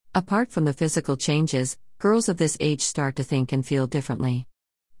Apart from the physical changes, girls of this age start to think and feel differently.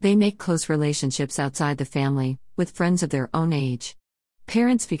 They make close relationships outside the family, with friends of their own age.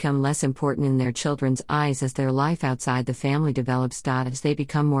 Parents become less important in their children's eyes as their life outside the family develops. As they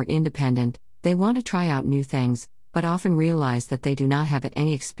become more independent, they want to try out new things, but often realize that they do not have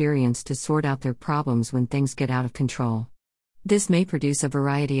any experience to sort out their problems when things get out of control. This may produce a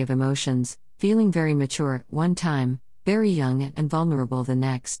variety of emotions, feeling very mature at one time, very young and vulnerable the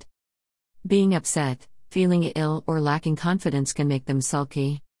next. Being upset, feeling ill, or lacking confidence can make them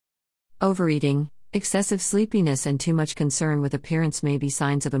sulky. Overeating, excessive sleepiness, and too much concern with appearance may be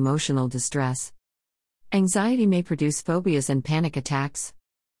signs of emotional distress. Anxiety may produce phobias and panic attacks.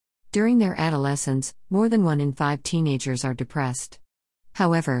 During their adolescence, more than 1 in 5 teenagers are depressed.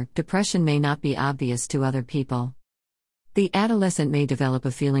 However, depression may not be obvious to other people. The adolescent may develop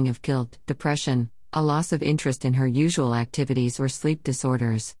a feeling of guilt, depression, a loss of interest in her usual activities, or sleep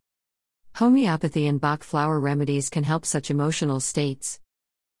disorders. Homeopathy and Bach flower remedies can help such emotional states.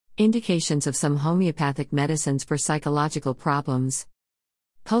 Indications of some homeopathic medicines for psychological problems.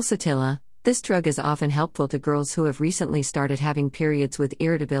 Pulsatilla. This drug is often helpful to girls who have recently started having periods with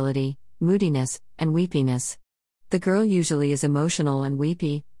irritability, moodiness, and weepiness. The girl usually is emotional and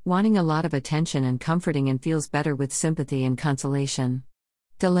weepy, wanting a lot of attention and comforting, and feels better with sympathy and consolation.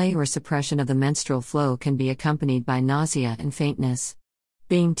 Delay or suppression of the menstrual flow can be accompanied by nausea and faintness.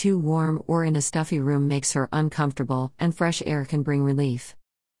 Being too warm or in a stuffy room makes her uncomfortable, and fresh air can bring relief.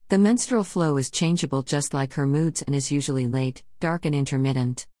 The menstrual flow is changeable just like her moods and is usually late, dark, and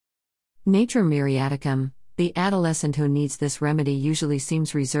intermittent. Natrum muriaticum. The adolescent who needs this remedy usually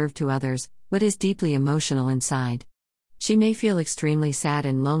seems reserved to others, but is deeply emotional inside. She may feel extremely sad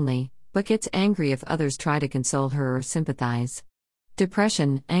and lonely, but gets angry if others try to console her or sympathize.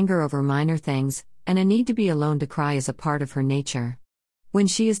 Depression, anger over minor things, and a need to be alone to cry is a part of her nature. When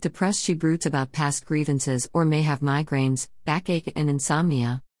she is depressed, she broods about past grievances or may have migraines, backache, and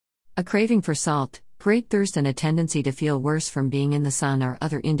insomnia. A craving for salt, great thirst, and a tendency to feel worse from being in the sun are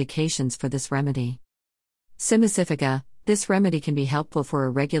other indications for this remedy. Cimicifica. This remedy can be helpful for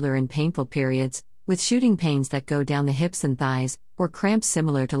irregular and painful periods, with shooting pains that go down the hips and thighs, or cramps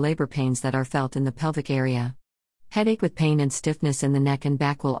similar to labor pains that are felt in the pelvic area. Headache with pain and stiffness in the neck and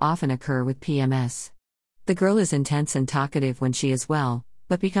back will often occur with PMS. The girl is intense and talkative when she is well,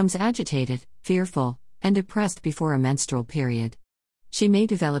 but becomes agitated, fearful, and depressed before a menstrual period. She may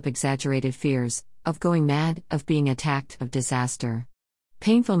develop exaggerated fears of going mad, of being attacked, of disaster.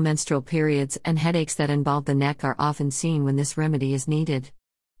 Painful menstrual periods and headaches that involve the neck are often seen when this remedy is needed.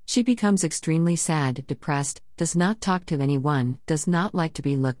 She becomes extremely sad, depressed, does not talk to anyone, does not like to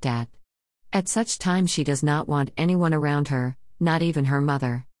be looked at. At such time she does not want anyone around her, not even her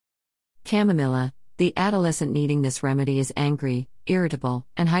mother. Chamomilla. The adolescent needing this remedy is angry, irritable,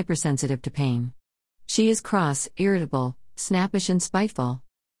 and hypersensitive to pain. She is cross, irritable, snappish, and spiteful.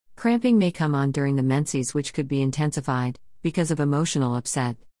 Cramping may come on during the menses, which could be intensified because of emotional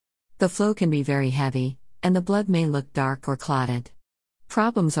upset. The flow can be very heavy, and the blood may look dark or clotted.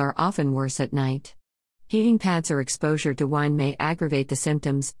 Problems are often worse at night. Heating pads or exposure to wine may aggravate the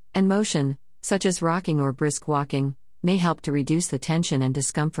symptoms, and motion, such as rocking or brisk walking, may help to reduce the tension and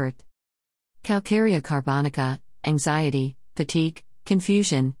discomfort. Calcarea carbonica. Anxiety, fatigue,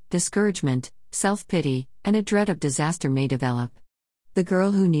 confusion, discouragement, self-pity, and a dread of disaster may develop. The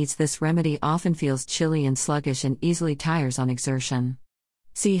girl who needs this remedy often feels chilly and sluggish and easily tires on exertion.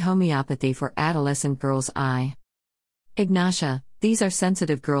 See homeopathy for adolescent girls. Ignatia. These are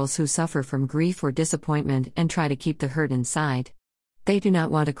sensitive girls who suffer from grief or disappointment and try to keep the hurt inside. They do not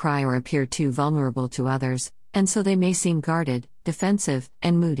want to cry or appear too vulnerable to others, and so they may seem guarded, defensive,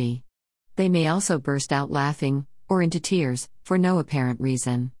 and moody. They may also burst out laughing, or into tears, for no apparent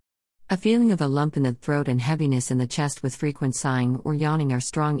reason. A feeling of a lump in the throat and heaviness in the chest with frequent sighing or yawning are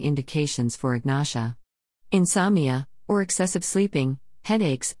strong indications for ignatia. Insomnia, or excessive sleeping,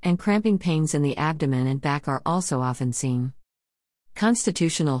 headaches, and cramping pains in the abdomen and back are also often seen.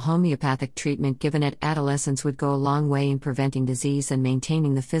 Constitutional homeopathic treatment given at adolescence would go a long way in preventing disease and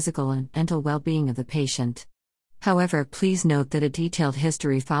maintaining the physical and mental well-being of the patient. However, please note that a detailed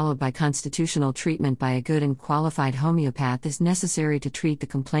history followed by constitutional treatment by a good and qualified homeopath is necessary to treat the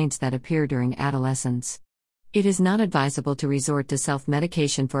complaints that appear during adolescence. It is not advisable to resort to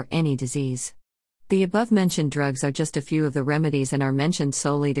self-medication for any disease. The above-mentioned drugs are just a few of the remedies and are mentioned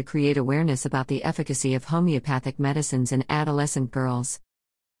solely to create awareness about the efficacy of homeopathic medicines in adolescent girls.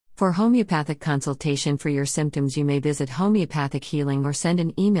 For homeopathic consultation for your symptoms, you may visit Homeopathic Healing or send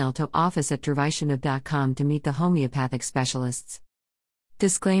an email to office@dervaishnav.com to meet the homeopathic specialists.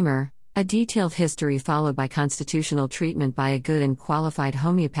 Disclaimer: A detailed history followed by constitutional treatment by a good and qualified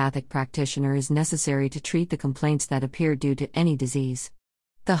homeopathic practitioner is necessary to treat the complaints that appear due to any disease.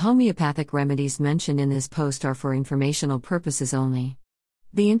 The homeopathic remedies mentioned in this post are for informational purposes only.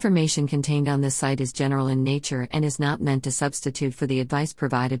 The information contained on this site is general in nature and is not meant to substitute for the advice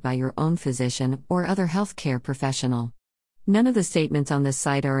provided by your own physician or other healthcare professional. None of the statements on this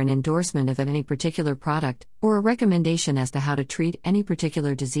site are an endorsement of any particular product, or a recommendation as to how to treat any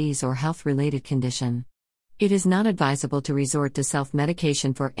particular disease or health-related condition. It is not advisable to resort to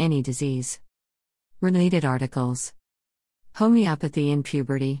self-medication for any disease. Related articles. Homeopathy in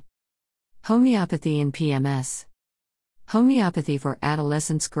puberty. Homeopathy in PMS. Homeopathy for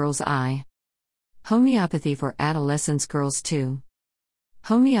adolescent girls I. Homeopathy for adolescent girls 2.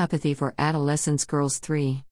 Homeopathy for adolescent girls 3.